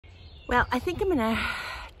Well, I think I'm gonna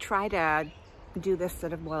try to do this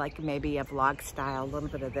sort of more like maybe a vlog style, a little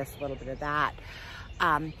bit of this, a little bit of that.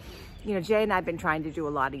 You know, Jay and I have been trying to do a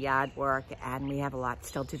lot of yard work, and we have a lot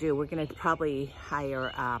still to do. We're gonna probably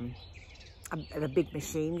hire a big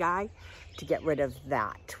machine guy to get rid of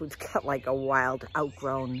that. We've got like a wild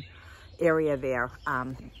outgrown area there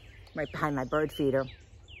right behind my bird feeder,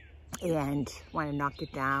 and want to knock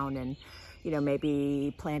it down and, you know,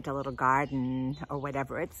 maybe plant a little garden or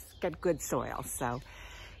whatever. It's got good soil. So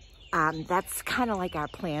that's kind of like our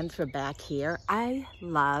plans for back here. I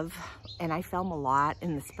love, and I film a lot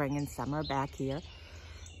in the spring and summer back here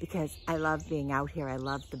because I love being out here. I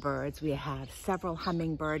love the birds. We have several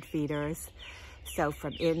hummingbird feeders. So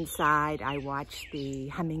from inside, I watch the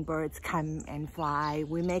hummingbirds come and fly.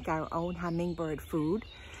 We make our own hummingbird food.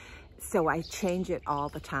 So I change it all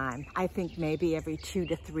the time. I think maybe every 2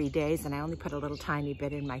 to 3 days, and I only put a little tiny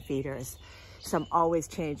bit in my feeders. So I'm always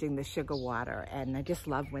changing the sugar water, and I just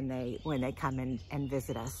love when they come and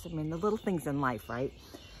visit us. I mean, the little things in life, right?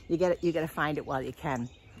 You gotta find it while you can.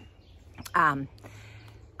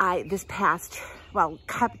 This past, well,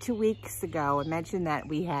 2 weeks ago, I mentioned that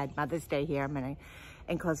we had Mother's Day here. I'm gonna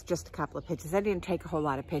enclose just a couple of pictures. I didn't take a whole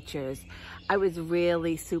lot of pictures. I was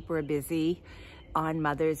really super busy on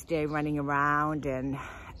Mother's Day running around, and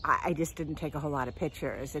I just didn't take a whole lot of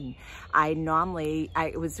pictures. And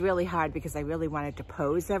it was really hard because I really wanted to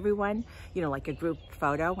pose everyone, you know, like a group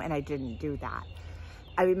photo, and I didn't do that.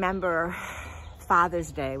 I remember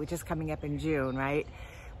Father's Day, which is coming up in June, right?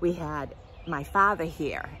 We had my father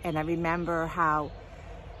here, and I remember how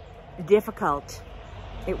difficult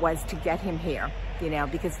it was to get him here, you know,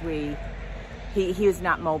 because he was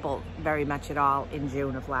not mobile very much at all in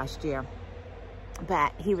June of last year.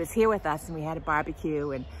 But he was here with us, and we had a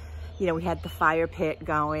barbecue, and, you know, we had the fire pit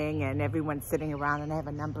going and everyone sitting around, and I have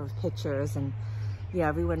a number of pictures, and, you know,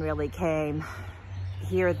 everyone really came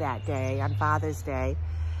here that day on Father's Day.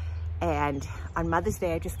 And on Mother's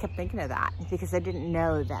Day, I just kept thinking of that because I didn't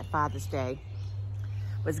know that Father's Day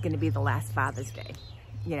was going to be the last Father's Day,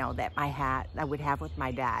 you know, that I would have with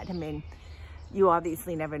my dad. I mean, you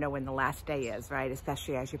obviously never know when the last day is, right?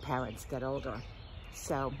 Especially as your parents get older.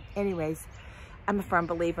 So anyways, I'm a firm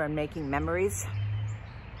believer in making memories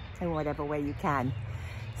in whatever way you can.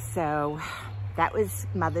 So that was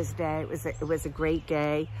Mother's Day. It was a great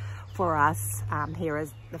day for us here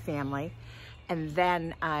as the family. And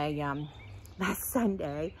then last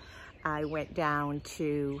Sunday, I went down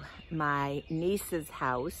to my niece's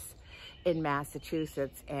house in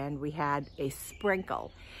Massachusetts, and we had a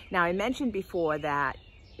sprinkle. Now, I mentioned before that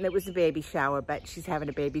it was a baby shower, but she's having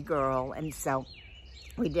a baby girl, and so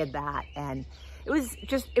we did that. And it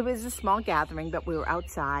was a small gathering, but we were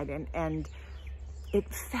outside, and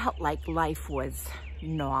it felt like life was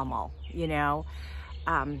normal, you know.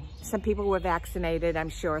 Some people were vaccinated. I'm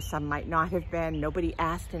sure some might not have been. Nobody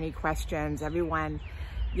asked any questions. Everyone,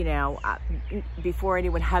 you know, before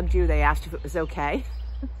anyone hugged you, they asked if it was okay,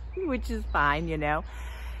 which is fine, you know.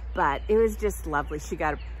 But it was just lovely. She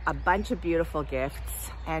got a bunch of beautiful gifts,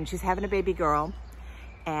 and she's having a baby girl,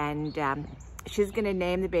 and she's going to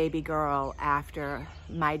name the baby girl after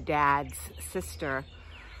my dad's sister,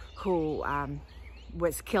 who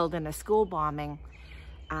was killed in a school bombing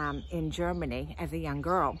in Germany as a young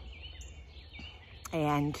girl.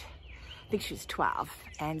 And I think she was 12.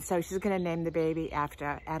 And so she's going to name the baby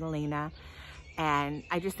after Adelina. And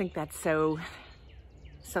I just think that's so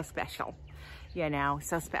special, you know,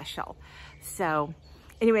 so special. So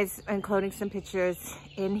anyways, I'm including some pictures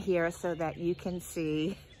in here so that you can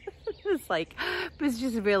see. It's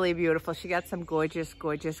just really beautiful. She got some gorgeous,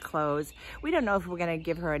 gorgeous clothes. We don't know if we're going to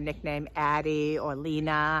give her a nickname, Addie or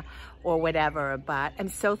Lena or whatever, but I'm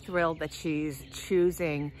so thrilled that she's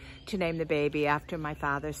choosing to name the baby after my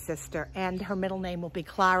father's sister, and her middle name will be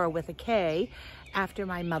Clara with a K, after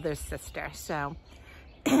my mother's sister. So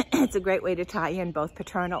it's a great way to tie in both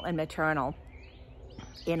paternal and maternal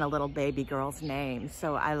in a little baby girl's name.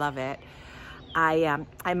 So I love it.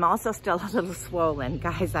 I'm also still a little swollen.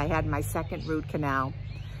 Guys, I had my second root canal.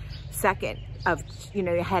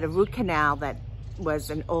 I had a root canal that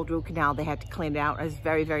was an old root canal. They had to clean it out. It was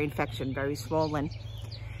very, very infection, very swollen.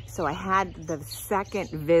 So I had the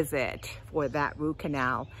second visit for that root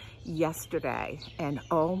canal yesterday. And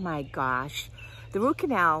oh my gosh, the root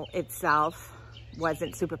canal itself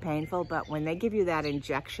wasn't super painful, but when they give you that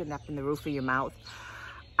injection up in the roof of your mouth,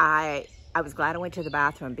 I was glad I went to the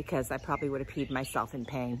bathroom because I probably would have peed myself in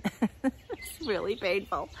pain. It's really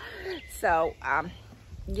painful. So,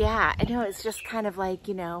 yeah, I know it's just kind of like,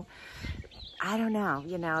 you know, I don't know,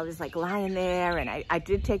 you know, I was like lying there, and I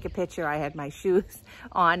did take a picture. I had my shoes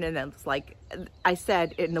on, and it's like, I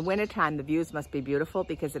said, in the wintertime, the views must be beautiful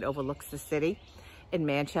because it overlooks the city in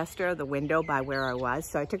Manchester, the window by where I was.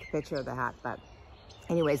 So I took a picture of that. But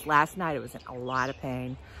anyways, last night I was in a lot of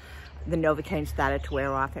pain. The Novocaine started to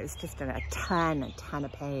wear off. It was just in a ton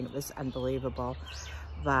of pain. It was unbelievable.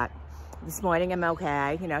 But this morning I'm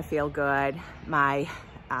okay, you know, I feel good. I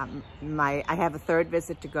have a third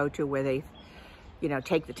visit to go to where they, you know,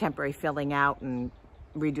 take the temporary filling out and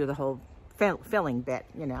redo the whole filling bit,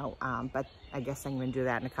 you know, but I guess I'm going to do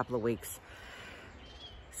that in a couple of weeks.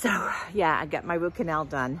 So yeah, I got my root canal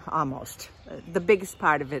done, almost. The biggest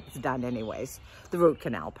part of it's done anyways, the root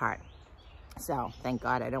canal part. So thank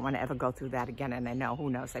God, I don't want to ever go through that again, and I know, who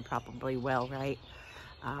knows, I probably will, right?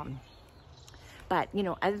 But you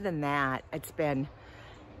know, other than that, it's been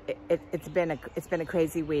a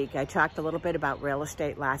crazy week. I talked a little bit about real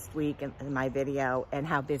estate last week in my video and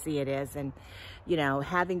how busy it is. And, you know,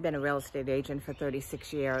 having been a real estate agent for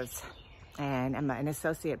 36 years, and I'm an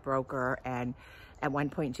associate broker, and at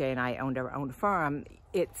one point Jay and I owned our own firm,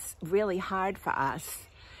 it's really hard for us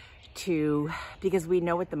because we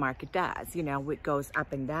know what the market does, you know, it goes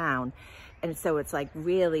up and down. And so it's like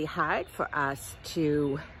really hard for us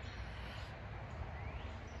to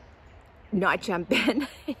not jump in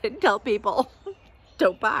and tell people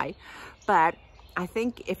don't buy. But I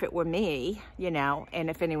think if it were me, you know, and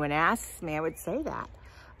if anyone asks me, I would say that.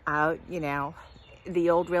 You know,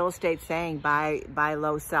 the old real estate saying, buy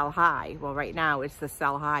low, sell high. Well, right now it's the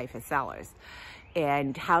sell high for sellers.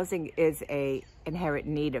 And housing is a inherent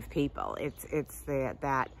need of people. It's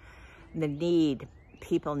the need.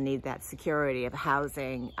 People need that security of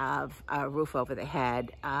housing, of a roof over their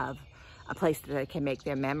head, of a place that they can make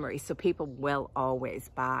their memories. So people will always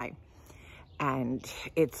buy. And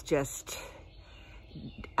it's just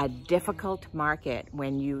a difficult market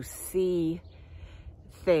when you see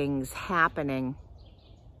things happening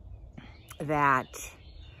that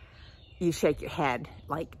you shake your head,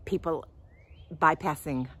 like people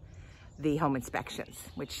bypassing the home inspections,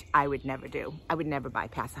 which I would never do. I would never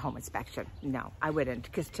bypass a home inspection. No, I wouldn't,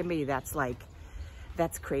 because to me, that's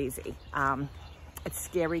crazy. It's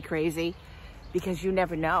scary crazy, because you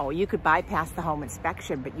never know. You could bypass the home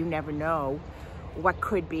inspection, but you never know what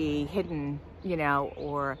could be hidden, you know,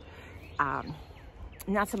 or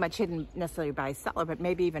not so much hidden necessarily by a seller, but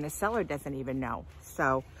maybe even a seller doesn't even know.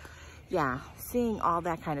 So yeah, seeing all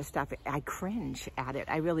that kind of stuff, I cringe at it.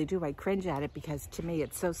 I really do. I cringe at it, because to me,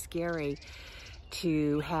 it's so scary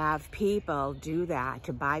to have people do that,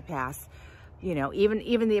 to bypass, you know, even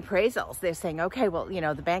the appraisals. They're saying, okay, well, you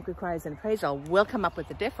know, the bank requires an appraisal. We'll come up with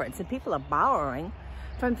the difference. And people are borrowing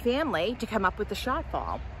from family to come up with the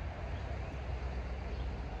shortfall.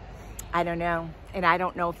 I don't know. And I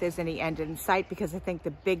don't know if there's any end in sight, because I think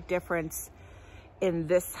the big difference in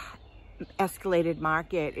this escalated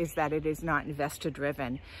market is that it is not investor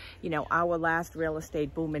driven. You know, our last real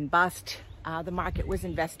estate boom and bust, the market was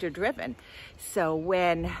investor driven. So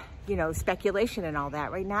when, you know, speculation and all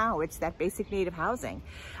that, right now it's that basic need of housing.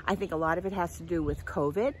 I think a lot of it has to do with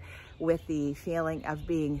COVID, with the feeling of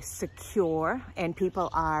being secure, and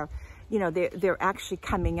people are, you know, they're actually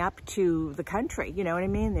coming up to the country, you know what I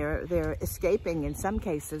mean? They're escaping, in some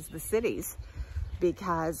cases, the cities,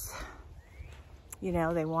 because, you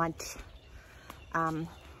know, they want,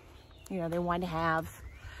 you know, they want to have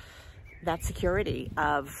that security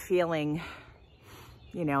of feeling,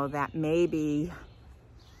 you know, that maybe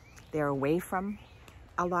they're away from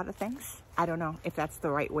a lot of things. I don't know if that's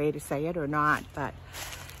the right way to say it or not, but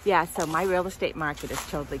yeah, so my real estate market is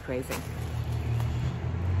totally crazy.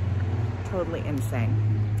 Totally insane.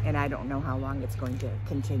 And I don't know how long it's going to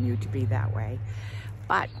continue to be that way.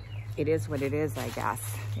 But it is what it is, I guess,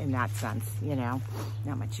 in that sense, you know,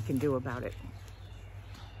 not much you can do about it.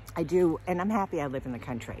 I do, and I'm happy I live in the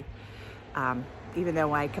country. Even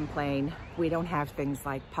though I complain, we don't have things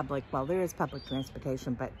like well, there is public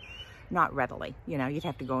transportation, but not readily. You know, you'd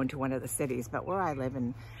have to go into one of the cities, but where I live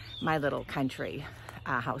in my little country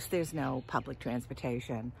house, there's no public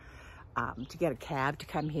transportation. To get a cab to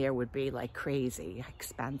come here would be like crazy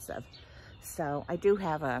expensive. So I do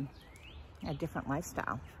have a different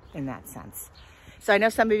lifestyle in that sense. So I know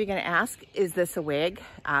some of you are going to ask, is this a wig?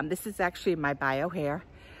 This is actually my bio hair.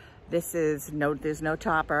 There's no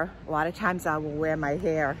topper. A lot of times I will wear my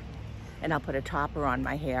hair and I'll put a topper on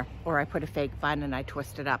my hair, or I put a fake bun and I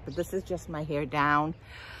twist it up. But this is just my hair down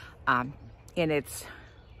in its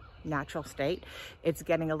natural state. It's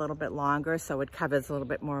getting a little bit longer, so it covers a little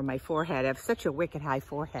bit more of my forehead. I have such a wicked high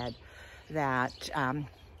forehead that,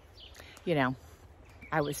 you know,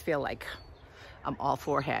 I always feel like I'm all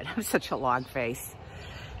forehead. I'm such a log face.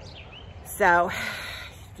 So,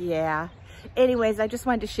 yeah. Anyways, I just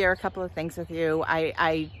wanted to share a couple of things with you.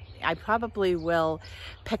 I probably will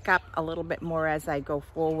pick up a little bit more as I go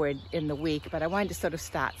forward in the week, but I wanted to sort of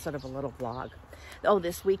start sort of a little vlog. Oh,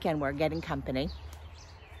 this weekend we're getting company.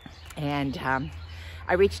 And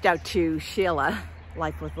I reached out to Sheila,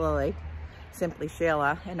 Life with Lily, simply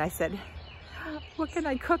Sheila, and I said, what can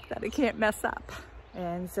I cook that I can't mess up?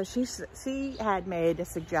 And so she had made a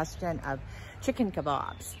suggestion of chicken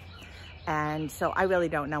kebabs. And so I really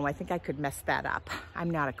don't know. I think I could mess that up.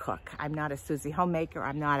 I'm not a cook. I'm not a Susie homemaker.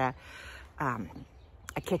 I'm not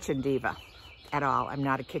a kitchen diva at all. I'm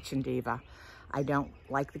not a kitchen diva. I don't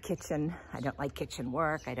like the kitchen. I don't like kitchen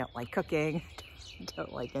work. I don't like cooking. I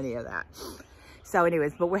don't like any of that. So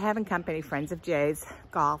anyways, but we're having company, friends of Jay's,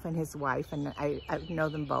 Golf and his wife, and I know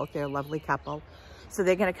them both. They're a lovely couple. So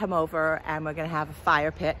they're going to come over and we're going to have a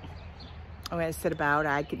fire pit. I'm going to sit about.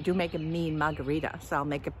 I do make a mean margarita, so I'll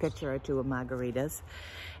make a picture or two of margaritas.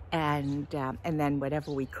 And then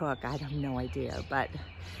whatever we cook, I have no idea, but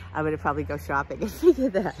I'm going to probably go shopping and figure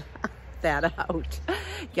that out.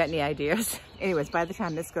 Get any ideas? Anyways, by the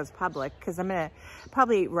time this goes public, because I'm going to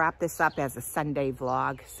probably wrap this up as a Sunday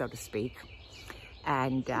vlog, so to speak.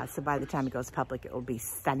 And so by the time it goes public, it will be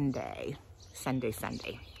Sunday. Sunday. So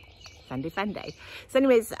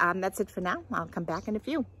anyways, that's it for now. I'll come back in a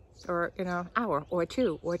few, or in an hour or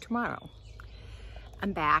two, or tomorrow.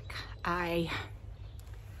 I'm back. I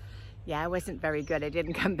wasn't very good. I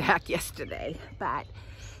didn't come back yesterday, but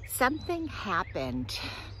something happened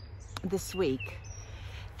this week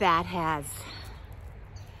that has,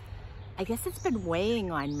 I guess it's been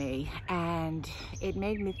weighing on me, and it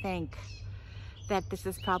made me think that this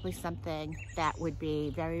is probably something that would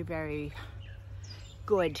be very, very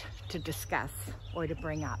good to discuss or to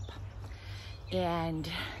bring up. And,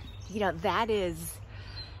 you know, that is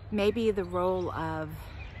maybe the role of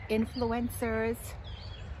influencers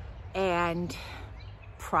and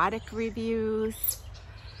product reviews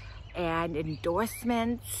and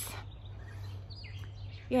endorsements.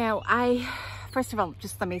 You know, first of all,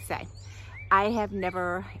 just let me say, I have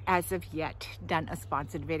never, as of yet, done a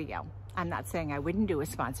sponsored video. I'm not saying I wouldn't do a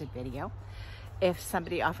sponsored video. If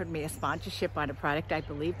somebody offered me a sponsorship on a product I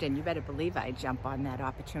believed in, you better believe I'd jump on that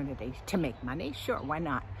opportunity to make money. Sure, why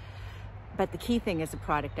not? But the key thing is a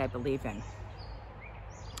product I believe in.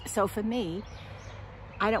 So for me,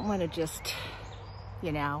 I don't want to just,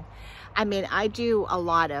 you know, I mean, I do a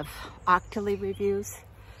lot of Octoly reviews,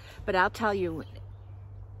 but I'll tell you,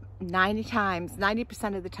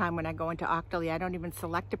 90% of the time when I go into Octoly, I don't even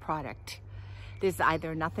select a product. There's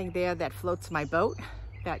either nothing there that floats my boat,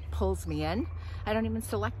 that pulls me in. I don't even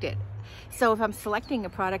select it. So if I'm selecting a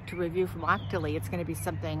product to review from Octoly, it's going to be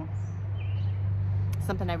something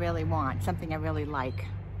I really want, something I really like.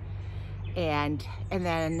 And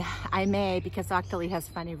then I may, because Octoly has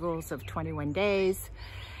funny rules of 21 days,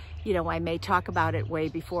 you know, I may talk about it way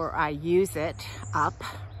before I use it up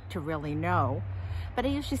to really know. But I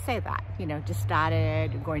usually say that, you know, just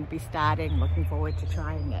started, going to be starting, looking forward to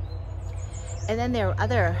trying it. And then there are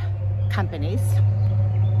other companies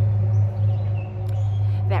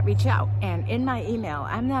that reach out. And in my email,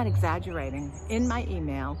 I'm not exaggerating, in my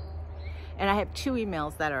email, and I have 2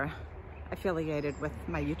 emails that are affiliated with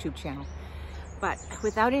my YouTube channel, but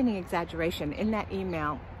without any exaggeration, in that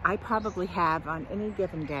email, I probably have on any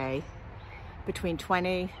given day between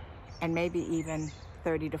 20 and maybe even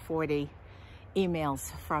 30 to 40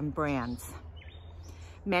 emails from brands.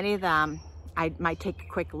 Many of them, I might take a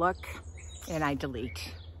quick look and I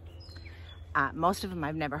delete. Most of them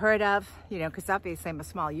I've never heard of, you know, because obviously I'm a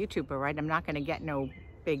small YouTuber, right? I'm not going to get no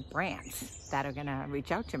big brands that are going to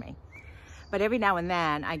reach out to me. But every now and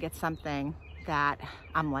then I get something that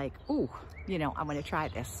I'm like, ooh, you know, I want to try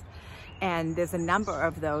this. And there's a number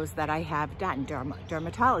of those that I have done.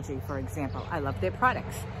 Dermatology, for example. I love their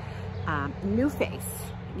products. New Face,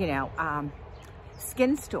 you know,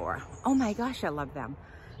 Skin Store. Oh my gosh, I love them.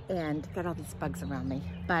 And got all these bugs around me.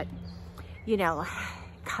 But, you know,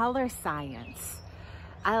 Color Science.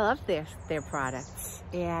 I love their products.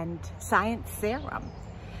 And Science Serum.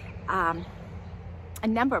 A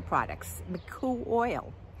number of products. McCoo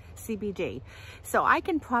Oil. CBD. So I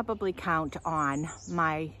can probably count on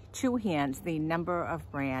my 2 hands the number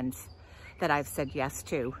of brands that I've said yes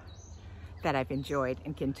to, that I've enjoyed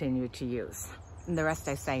and continue to use. And the rest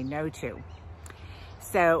I say no to.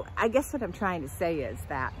 So I guess what I'm trying to say is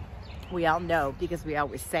that we all know, because we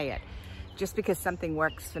always say it, just because something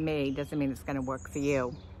works for me doesn't mean it's going to work for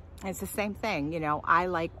you. And it's the same thing, you know, I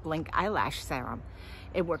like Blink Eyelash Serum.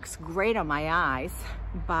 It works great on my eyes,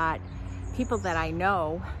 but people that I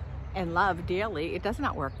know and love dearly, it does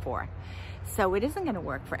not work for. So it isn't going to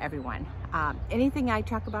work for everyone. Anything I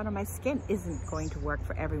talk about on my skin isn't going to work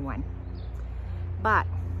for everyone. But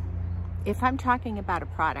if I'm talking about a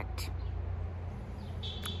product,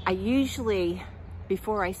 I usually,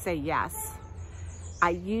 before I say yes, I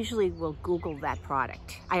usually will Google that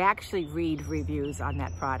product. I actually read reviews on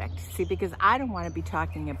that product. See, because I don't want to be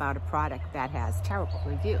talking about a product that has terrible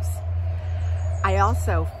reviews. I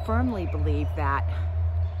also firmly believe that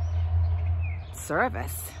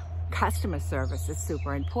customer service is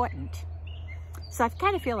super important. So I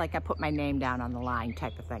kind of feel like I put my name down on the line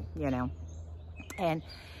type of thing, you know. And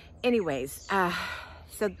anyways,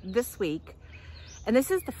 so this week, and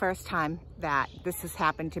this is the first time that this has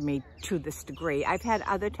happened to me to this degree. I've had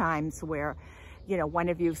other times where, you know, one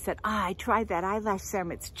of you said, I tried that eyelash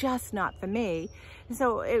serum, it's just not for me. And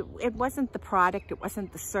so it wasn't the product, it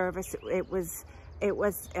wasn't the service, it was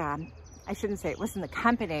I shouldn't say it wasn't the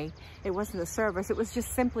company, it wasn't the service, it was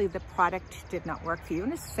just simply the product did not work for you.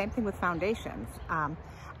 And it's the same thing with foundations,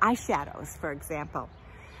 eyeshadows, for example.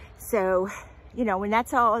 So, you know, when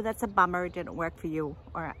that's a bummer, it didn't work for you,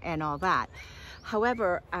 and all that.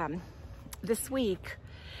 However, this week,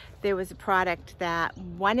 there was a product that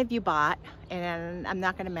one of you bought, and I'm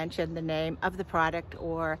not going to mention the name of the product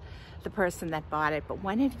or the person that bought it, but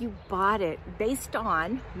one of you bought it based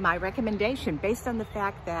on my recommendation, based on the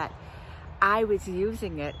fact that I was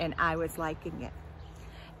using it and I was liking it.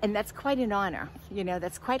 And that's quite an honor, you know,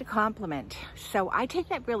 that's quite a compliment. So I take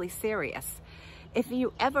that really serious. If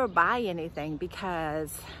you ever buy anything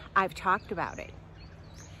because I've talked about it,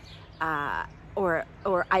 or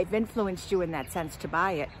I've influenced you in that sense to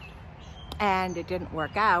buy it, and it didn't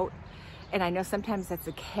work out, and I know sometimes that's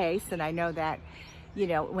the case, and I know that, you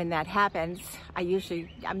know, when that happens, I'm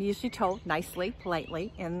usually told nicely,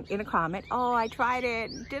 politely, in a comment, oh, I tried it,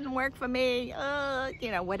 didn't work for me,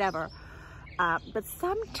 you know, whatever. But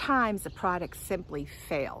sometimes the product simply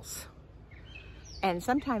fails. And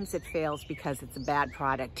sometimes it fails because it's a bad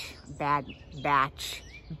product, bad batch,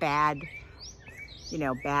 bad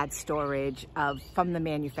storage from the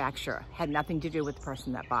manufacturer. Had nothing to do with the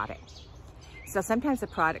person that bought it. So sometimes the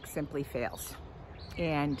product simply fails.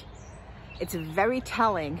 And it's very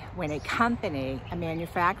telling when a company, a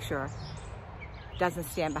manufacturer, doesn't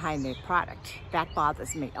stand behind their product. That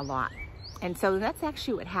bothers me a lot. And so that's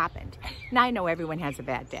actually what happened. Now I know everyone has a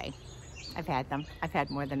bad day. I've had them. I've had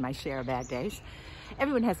more than my share of bad days.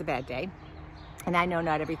 Everyone has a bad day. And I know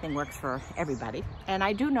not everything works for everybody. And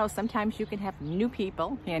I do know sometimes you can have new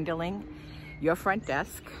people handling your front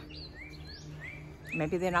desk.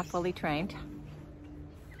 Maybe they're not fully trained.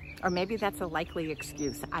 Or maybe that's a likely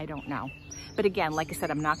excuse. I don't know. But again, like I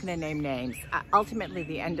said, I'm not going to name names. Ultimately,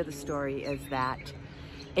 the end of the story is that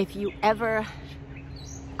if you ever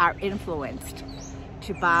are influenced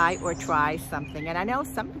to buy or try something, and I know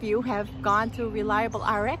some of you have gone through Reliable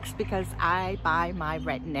RX because I buy my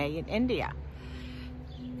Retin-A in India.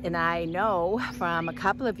 And I know from a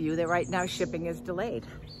couple of you that right now shipping is delayed.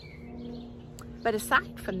 But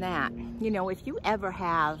aside from that, you know, if you ever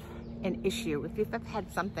have an issue, if you've ever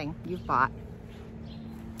had something you've bought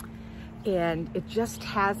and it just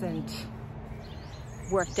hasn't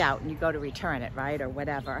worked out and you go to return it, right, or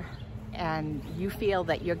whatever, and you feel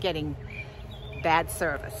that you're getting bad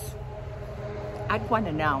service, I'd want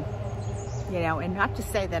to know, you know, and not to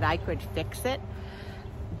say that I could fix it,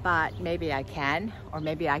 but maybe I can, or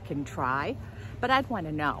maybe I can try, but I'd want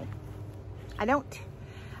to know. I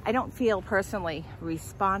don't feel personally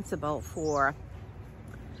responsible for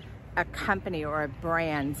a company or a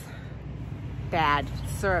brand's bad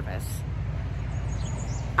service.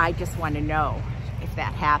 I just want to know if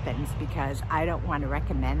that happens because I don't want to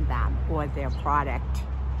recommend them or their product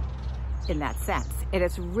in that sense. It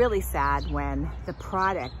is really sad when the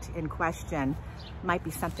product in question might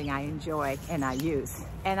be something I enjoy and I use.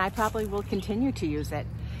 And I probably will continue to use it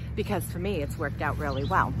because for me it's worked out really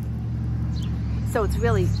well. So it's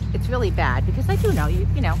really bad because I do know, you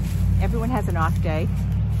know, everyone has an off day.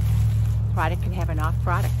 Product can have an off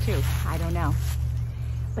product too. I don't know.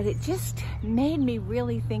 But it just made me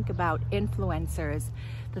really think about influencers,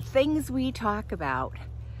 the things we talk about.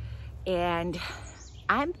 And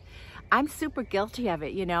I'm super guilty of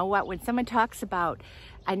it. You know what? When someone talks about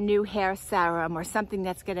a new hair serum or something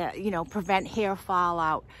that's gonna, you know, prevent hair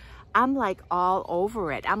fallout, I'm like all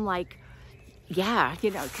over it. I'm like, yeah,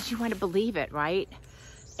 you know, because you want to believe it, right?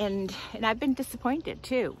 And I've been disappointed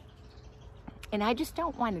too. And I just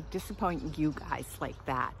don't want to disappoint you guys like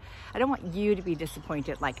that. I don't want you to be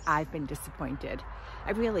disappointed like I've been disappointed.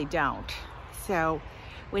 I really don't. So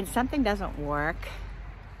when something doesn't work,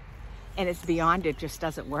 and it's beyond it just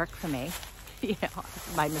doesn't work for me, you know,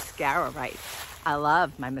 my mascara right. I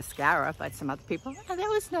love my mascara, but some other people, oh,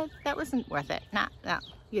 that wasn't worth it. No,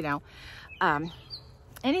 you know,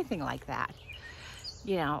 anything like that.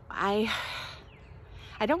 You know, I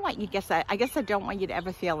don't want you, I guess I don't want you to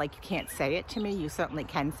ever feel like you can't say it to me. You certainly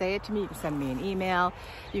can say it to me. You can send me an email,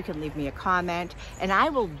 you can leave me a comment, and I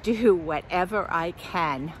will do whatever I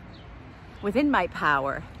can within my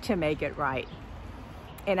power to make it right.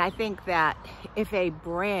 And I think that if a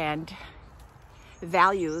brand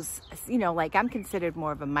values, you know, like I'm considered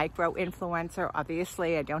more of a micro influencer.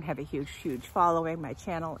 Obviously, I don't have a huge following. My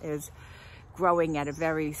channel is growing at a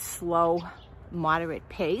very slow, moderate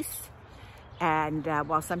pace. And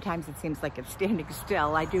while sometimes it seems like it's standing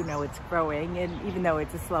still, I do know it's growing. And even though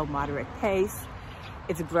it's a slow, moderate pace,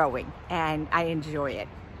 it's growing and I enjoy it.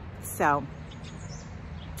 So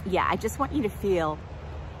yeah, I just want you to feel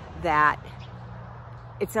that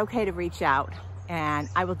it's okay to reach out, and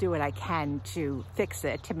I will do what I can to fix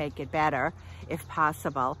it, to make it better if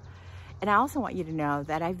possible. And I also want you to know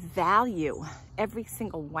that I value every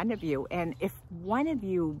single one of you. And if one of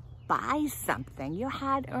you buys something, your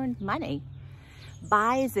hard-earned money,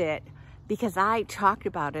 buys it because I talked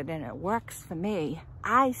about it and it works for me,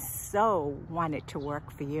 I so want it to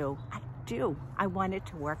work for you. I do. I want it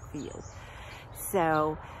to work for you.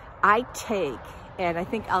 So I take, and I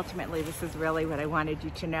think ultimately this is really what I wanted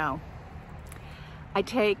you to know, I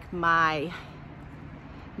take my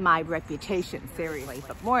reputation seriously,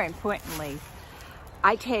 but more importantly,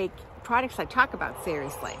 I take products I talk about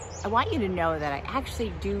seriously. I want you to know that I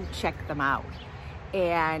actually do check them out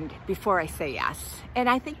and before I say yes. And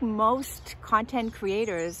I think most content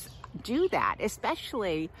creators do that,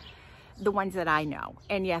 especially the ones that I know.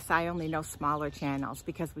 And yes, I only know smaller channels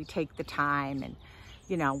because we take the time and,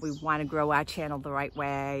 you know, we want to grow our channel the right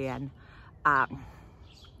way, and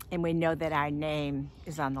we know that our name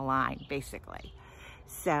is on the line, basically.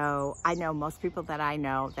 So I know most people that I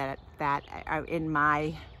know that are in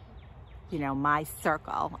my, you know, my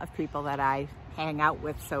circle of people that I hang out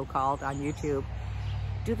with, so-called, on YouTube,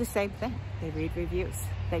 do the same thing. They read reviews.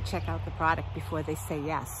 They check out the product before they say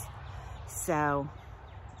yes. So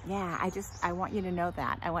yeah, I want you to know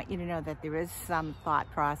that. I want you to know that there is some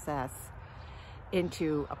thought process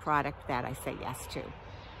into a product that I say yes to.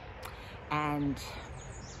 And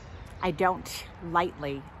I don't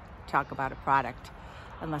lightly talk about a product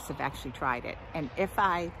unless I've actually tried it. And if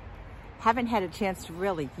I haven't had a chance to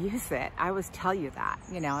really use it, I always tell you that,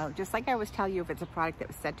 you know, just like I always tell you if it's a product that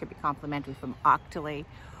was said to be complimentary from Octally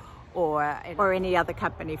or any other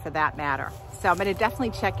company for that matter. So I'm going to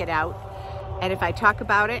definitely check it out. And if I talk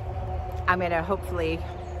about it, I'm going to hopefully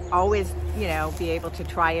always, you know, be able to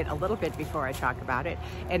try it a little bit before I talk about it.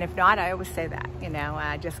 And if not, I always say that, you know,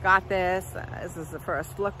 I just got this, this is the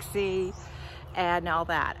first look-see and all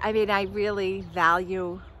that. I mean, I really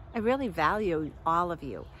value all of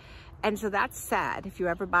you. And so that's said, if you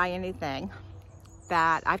ever buy anything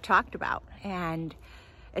that I've talked about and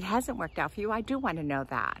it hasn't worked out for you, I do want to know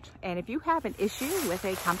that. And if you have an issue with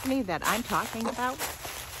a company that I'm talking about,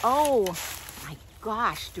 oh my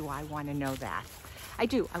gosh, do I want to know that. I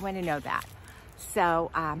do. I want to know that. So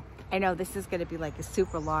I know this is going to be like a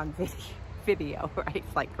super long video, right?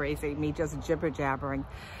 It's like crazy, me just jibber jabbering.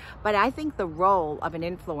 But I think the role of an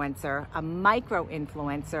influencer, a micro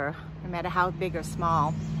influencer, no matter how big or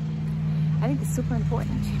small, I think it's super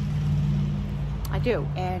important. I do.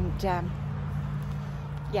 And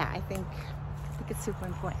yeah, I think it's super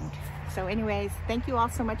important. So anyways, thank you all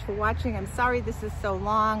so much for watching. I'm sorry this is so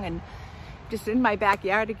long and just in my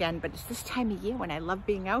backyard again, but it's this time of year when I love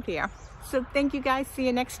being out here. So thank you guys. See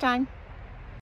you next time.